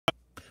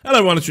Hello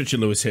everyone, it's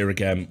Richard Lewis here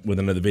again with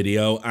another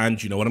video,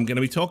 and you know what I'm going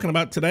to be talking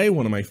about today?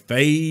 One of my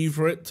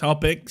favourite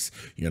topics.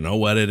 You know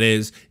what it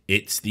is?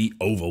 It's the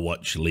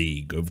Overwatch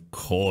League. Of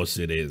course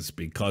it is,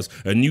 because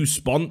a new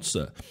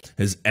sponsor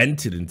has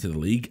entered into the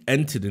league,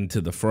 entered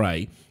into the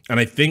fray, and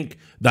I think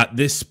that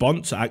this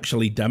sponsor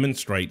actually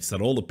demonstrates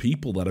that all the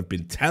people that have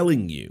been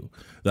telling you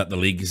that the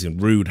league is in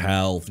rude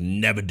health,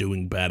 never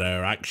doing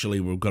better, actually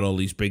we've got all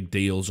these big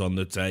deals on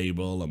the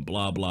table and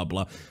blah, blah,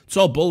 blah. It's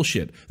all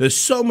bullshit. There's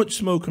so much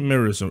smoke and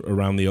mirrors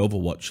around the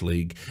Overwatch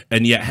League,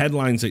 and yet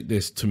headlines like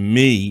this, to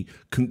me,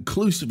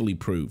 conclusively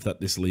prove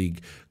that this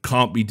league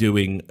can't be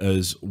doing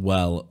as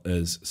well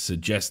as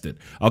suggested.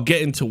 I'll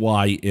get into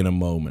why in a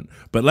moment,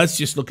 but let's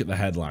just look at the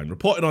headline.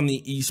 Reported on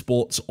the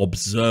Esports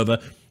Observer.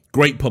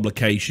 Great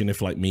publication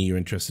if, like me, you're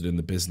interested in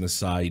the business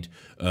side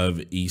of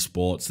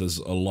esports. There's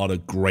a lot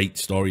of great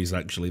stories,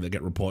 actually, that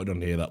get reported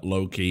on here that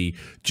low-key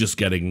just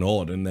get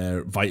ignored, and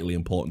they're vitally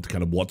important to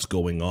kind of what's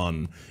going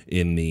on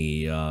in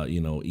the,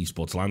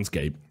 esports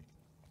landscape.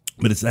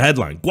 But it's the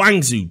headline.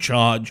 Guangzhou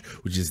Charge,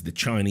 which is the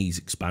Chinese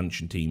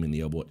expansion team in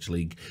the Overwatch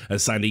League,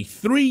 has signed a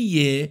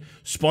 3-year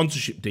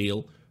sponsorship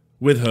deal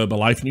with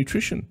Herbalife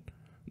Nutrition.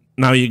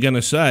 Now, you're going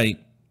to say,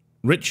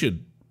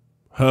 Richard,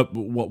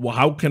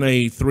 how can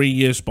a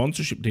 3-year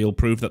sponsorship deal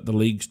prove that the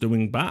league's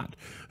doing bad?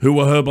 Who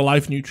are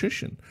Herbalife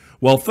Nutrition?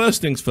 Well,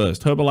 first things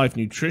first, Herbalife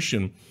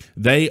Nutrition,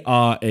 they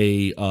are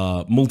a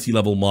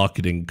multi-level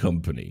marketing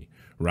company,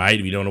 right?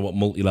 If you don't know what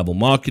multi-level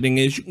marketing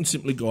is, you can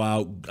simply go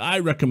out. I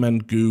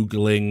recommend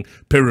Googling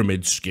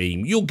pyramid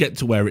scheme. You'll get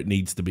to where it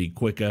needs to be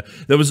quicker.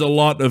 There was a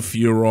lot of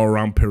furor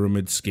around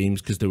pyramid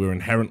schemes because they were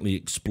inherently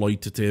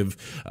exploitative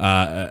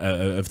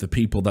of the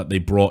people that they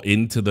brought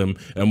into them,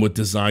 and were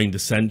designed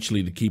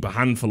essentially to keep a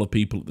handful of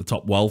people at the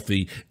top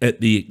wealthy at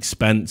the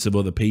expense of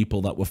other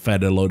people that were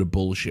fed a load of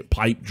bullshit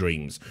pipe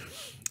dreams.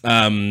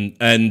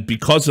 And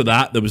because of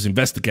that, there was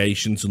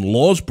investigations and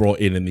laws brought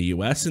in the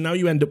US, and now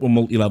you end up with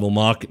multi-level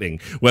marketing,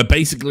 where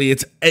basically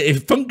it's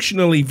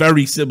functionally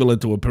very similar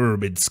to a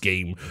pyramid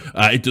scheme.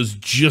 It does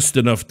just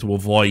enough to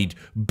avoid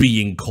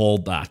being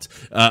called that.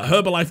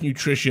 Herbalife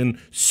Nutrition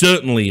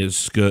certainly has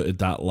skirted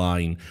that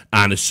line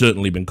and has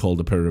certainly been called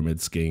a pyramid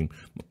scheme.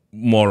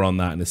 More on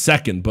that in a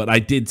second, but I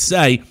did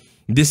say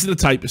this is the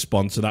type of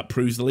sponsor that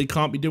proves the league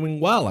can't be doing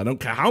well. I don't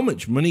care how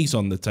much money's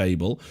on the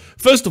table.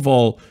 First of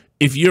all,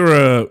 if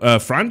you're a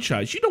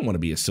franchise, you don't want to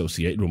be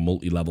associated with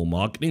multi-level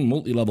marketing.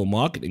 Multi-level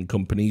marketing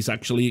companies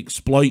actually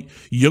exploit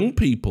young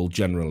people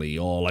generally,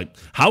 or like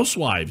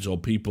housewives, or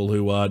people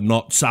who are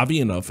not savvy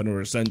enough and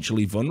are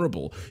essentially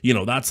vulnerable. You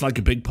know, that's like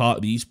a big part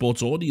of the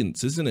esports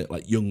audience, isn't it?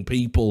 Like young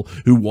people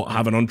who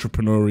have an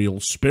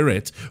entrepreneurial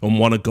spirit and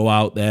want to go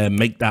out there,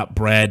 make that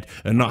bread,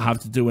 and not have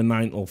to do a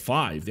 9 or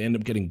 5. They end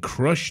up getting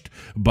crushed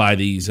by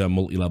these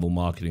multi-level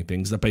marketing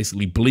things that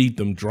basically bleed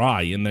them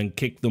dry and then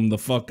kick them the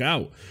fuck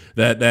out.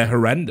 They're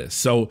horrendous.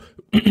 So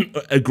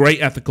a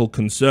great ethical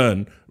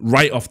concern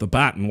right off the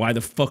bat, and why the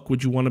fuck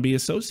would you want to be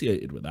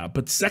associated with that?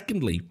 But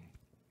secondly,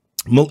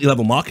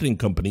 multi-level marketing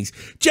companies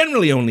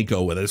generally only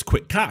go where there's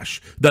quick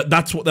cash.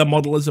 That's what their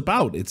model is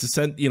about. It's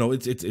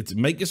it's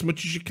make as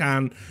much as you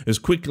can as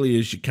quickly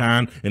as you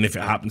can, and if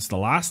it happens to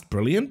last,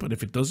 brilliant. But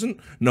if it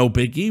doesn't, no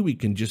biggie. We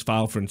can just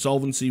file for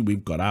insolvency.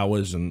 We've got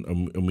ours,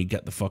 and we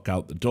get the fuck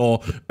out the door.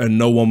 And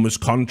no one was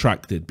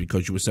contracted,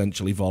 because you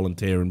essentially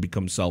volunteer and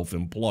become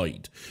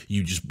self-employed.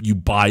 You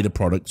buy the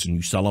products and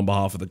you sell on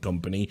behalf of the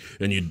company,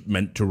 and you're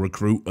meant to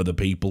recruit other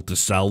people to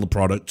sell the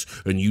products,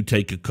 and you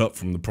take a cut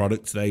from the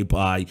products they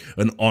buy,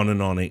 and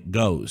on it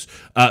goes.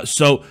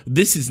 So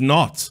this is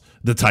not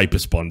the type of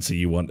sponsor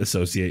you want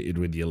associated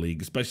with your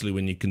league, especially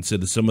when you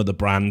consider some of the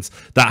brands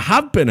that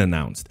have been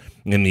announced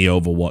in the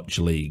Overwatch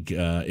League,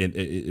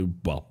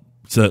 well,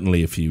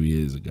 certainly a few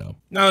years ago.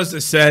 Now, as I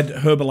said,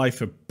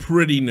 Herbalife are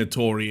pretty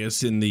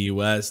notorious in the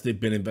US. They've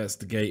been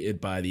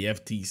investigated by the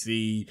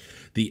FTC,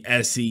 the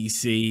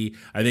SEC.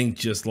 I think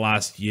just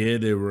last year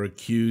they were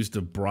accused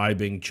of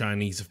bribing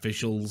Chinese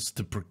officials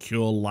to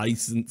procure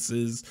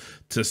licenses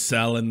to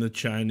sell in the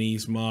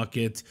Chinese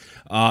market.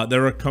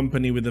 They're a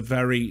company with a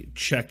very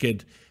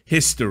checkered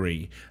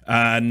history,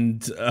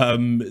 and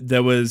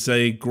there was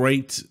a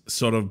great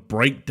sort of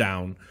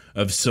breakdown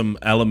of some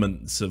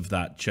elements of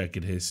that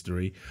checkered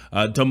history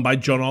done by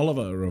John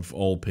Oliver, of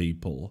all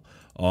people,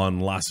 on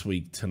Last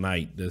Week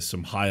Tonight. There's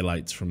some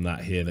highlights from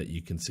that here that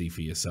you can see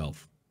for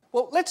yourself.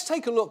 Well, let's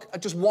take a look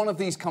at just one of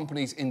these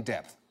companies in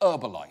depth,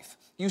 Herbalife.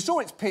 You saw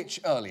its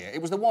pitch earlier.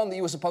 It was the one that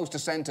you were supposed to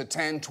send to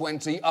 10,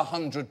 20,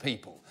 100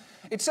 people.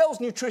 It sells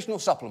nutritional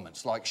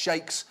supplements like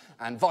shakes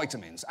and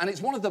vitamins, and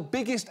it's one of the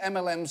biggest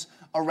MLMs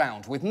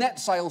around, with net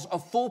sales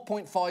of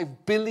 $4.5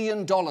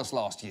 billion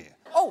last year.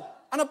 Oh,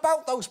 and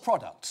about those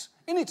products.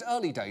 In its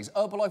early days,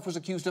 Herbalife was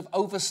accused of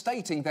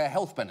overstating their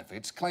health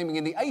benefits, claiming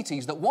in the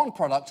 80s that one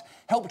product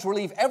helped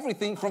relieve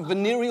everything from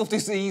venereal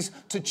disease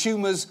to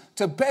tumours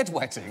to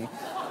bedwetting.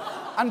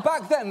 And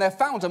back then, their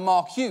founder,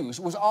 Mark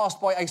Hughes, was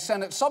asked by a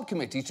Senate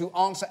subcommittee to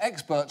answer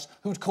experts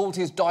who'd called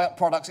his diet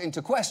products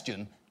into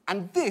question,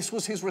 and this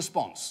was his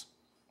response.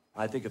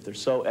 I think if they're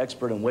so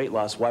expert in weight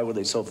loss, why were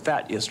they so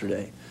fat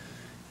yesterday?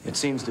 It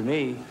seems to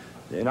me,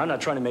 and I'm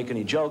not trying to make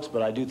any jokes,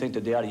 but I do think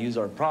that they ought to use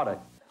our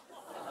product.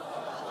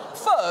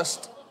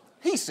 First,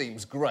 he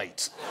seems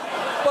great.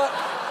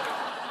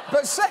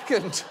 But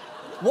second,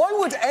 why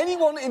would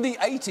anyone in the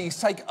 80s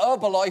take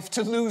Herbalife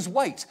to lose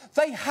weight?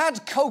 They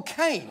had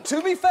cocaine.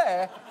 To be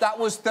fair, that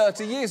was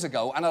 30 years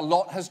ago, and a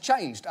lot has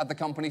changed at the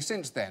company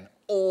since then.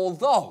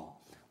 Although,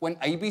 when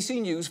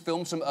ABC News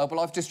filmed some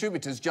Herbalife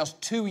distributors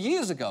just 2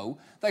 years ago,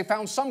 they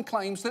found some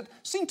claims that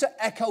seemed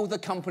to echo the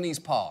company's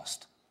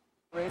past.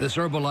 This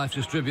Herbalife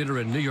distributor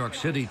in New York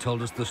City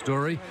told us the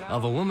story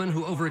of a woman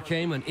who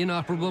overcame an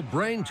inoperable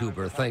brain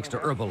tumor thanks to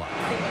Herbalife.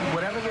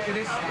 Whatever it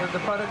is that the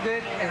product did,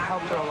 it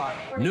helped her a lot.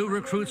 New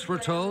recruits were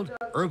told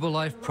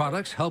Herbalife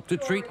products help to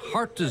treat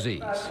heart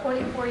disease.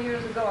 24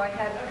 years ago, I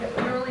had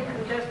early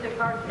congestive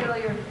heart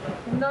failure.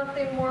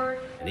 Nothing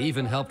worked. And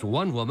even helped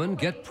one woman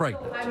get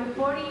pregnant. I'm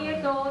 40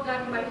 years old,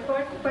 got my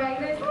first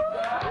pregnant.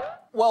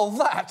 Well,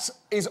 that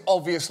is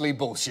obviously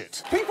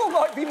bullshit. People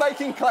might be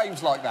making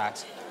claims like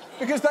that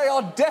because they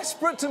are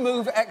desperate to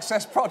move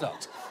excess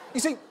product. You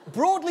see,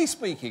 broadly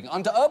speaking,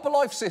 under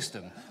Herbalife's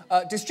system,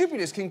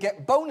 distributors can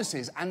get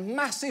bonuses and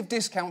massive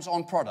discounts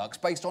on products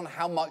based on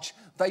how much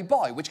they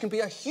buy, which can be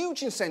a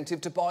huge incentive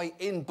to buy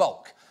in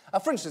bulk.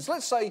 For instance,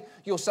 let's say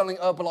you're selling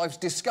Herbalife's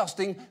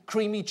disgusting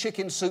creamy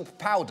chicken soup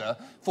powder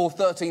for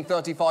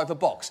 $13.35 a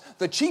box.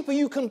 The cheaper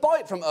you can buy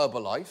it from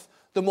Herbalife,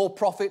 the more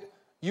profit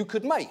you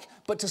could make.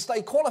 But to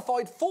stay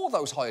qualified for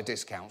those higher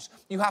discounts,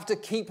 you have to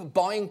keep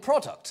buying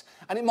product.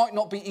 And it might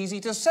not be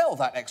easy to sell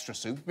that extra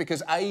soup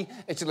because A,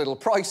 it's a little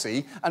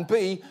pricey, and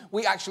B,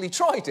 we actually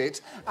tried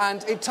it,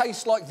 and it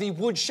tastes like the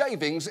wood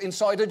shavings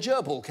inside a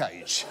gerbil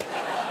cage.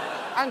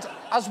 And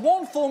as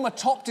one former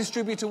top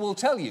distributor will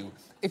tell you,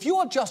 if you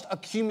are just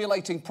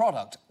accumulating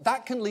product,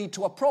 that can lead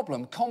to a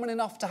problem common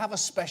enough to have a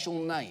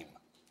special name.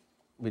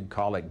 We'd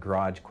call it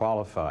garage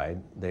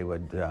qualified. They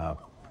would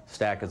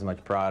stack as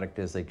much product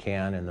as they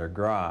can in their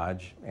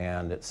garage,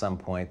 and at some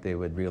point they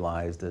would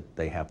realize that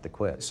they have to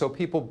quit. So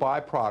people buy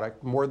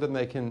product more than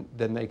they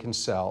can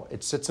sell.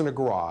 It sits in a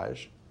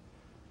garage.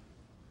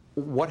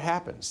 What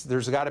happens?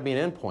 There's got to be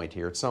an endpoint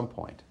here at some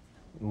point.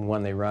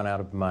 When they run out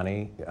of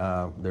money,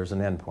 there's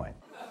an endpoint.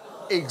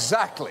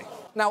 Exactly.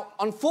 Now,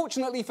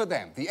 unfortunately for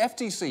them, the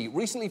FTC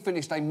recently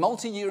finished a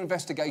multi-year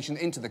investigation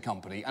into the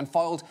company and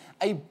filed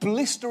a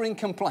blistering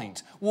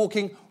complaint,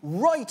 walking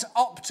right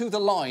up to the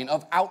line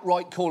of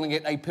outright calling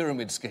it a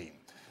pyramid scheme.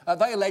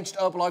 They alleged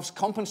Herbalife's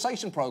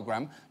compensation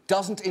program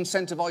doesn't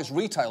incentivize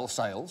retail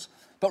sales,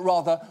 but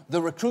rather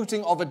the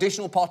recruiting of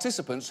additional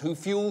participants who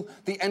fuel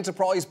the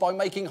enterprise by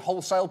making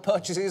wholesale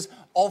purchases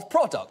of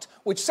product,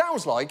 which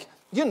sounds like,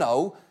 you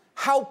know,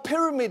 how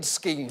pyramid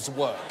schemes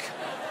work.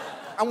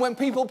 And when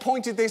people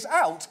pointed this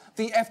out,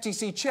 the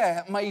FTC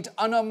chair made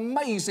an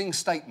amazing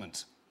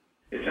statement.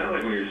 It sounds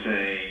like what you're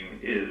saying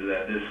is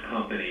that this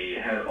company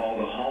had all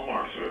the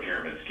hallmarks of a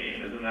pyramid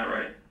scheme. Isn't that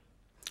right?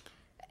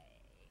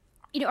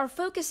 You know, our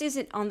focus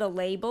isn't on the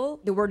label.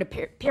 The word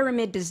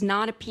pyramid does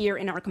not appear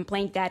in our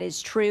complaint. That is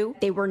true.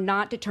 They were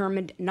not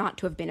determined not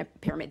to have been a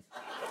pyramid.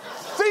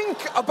 Think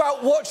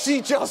about what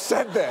she just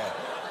said there.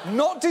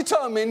 Not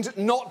determined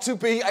not to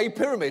be a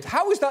pyramid.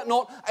 How is that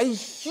not a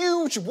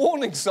huge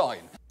warning sign?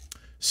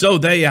 So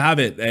there you have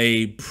it,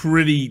 a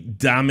pretty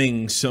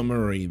damning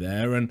summary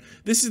there. And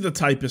this is the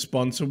type of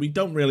sponsor we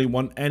don't really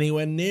want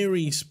anywhere near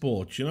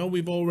esports. You know,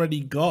 we've already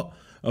got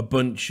a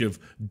bunch of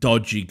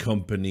dodgy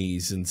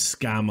companies and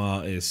scam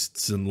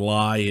artists and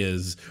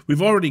liars.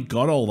 We've already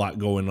got all that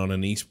going on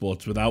in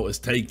esports without us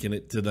taking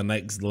it to the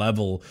next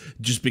level,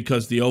 just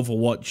because the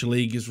Overwatch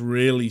League is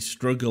really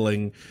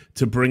struggling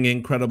to bring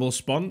in credible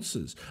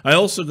sponsors. I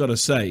also got to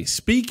say,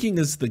 speaking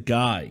as the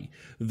guy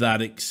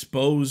that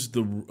exposed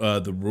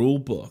the rule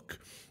book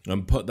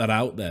and put that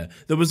out there,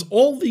 there was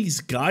all these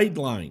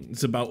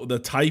guidelines about the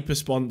type of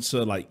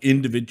sponsor like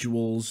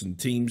individuals and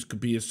teams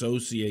could be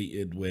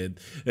associated with,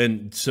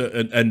 and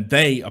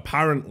they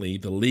apparently,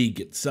 the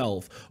league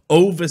itself,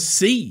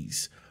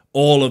 oversees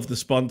all of the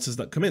sponsors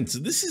that come in. So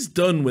this is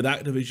done with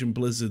Activision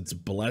Blizzard's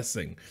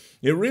blessing.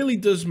 It really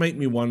does make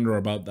me wonder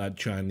about that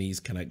Chinese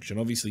connection.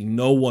 Obviously,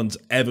 no one's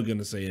ever going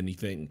to say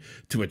anything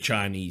to a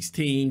Chinese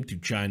team, to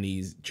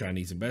Chinese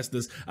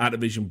investors.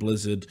 Activision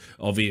Blizzard,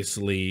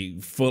 obviously,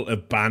 full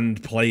of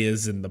banned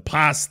players in the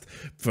past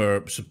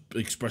for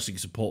expressing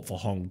support for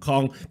Hong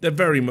Kong. They're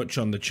very much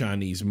on the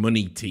Chinese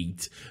money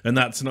teat, and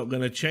that's not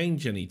going to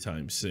change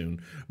anytime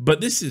soon.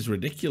 But this is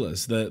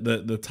ridiculous.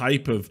 The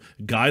type of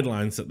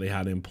guidelines that they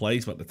had in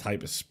place, but the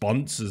type of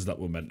sponsors that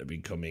were meant to be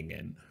coming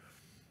in.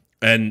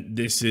 And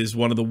this is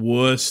one of the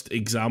worst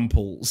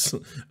examples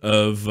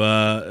of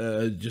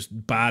just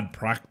bad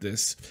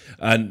practice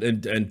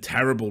and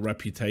terrible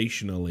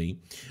reputationally.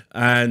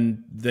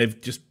 And they've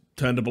just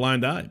turned a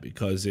blind eye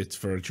because it's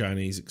for a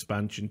Chinese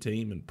expansion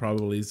team and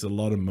probably is a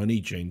lot of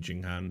money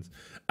changing hands.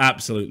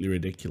 Absolutely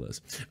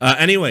ridiculous.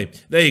 Anyway,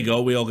 there you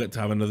go. We all get to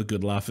have another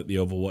good laugh at the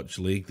Overwatch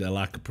League, their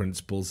lack of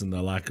principles and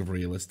their lack of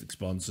realistic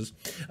sponsors.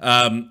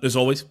 As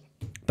always,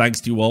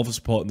 Thanks to you all for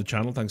supporting the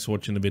channel. Thanks for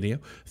watching the video.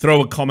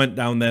 Throw a comment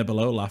down there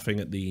below laughing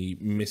at the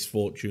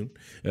misfortune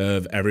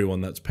of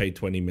everyone that's paid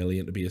 20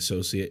 million to be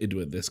associated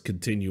with this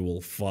continual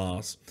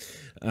farce.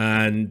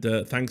 And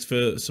thanks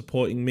for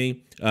supporting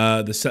me.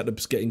 The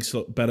setup's getting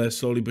better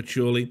slowly but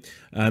surely,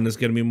 and there's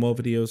going to be more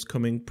videos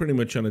coming pretty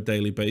much on a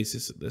daily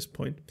basis at this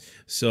point.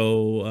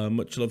 So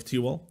much love to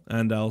you all,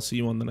 and I'll see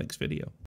you on the next video.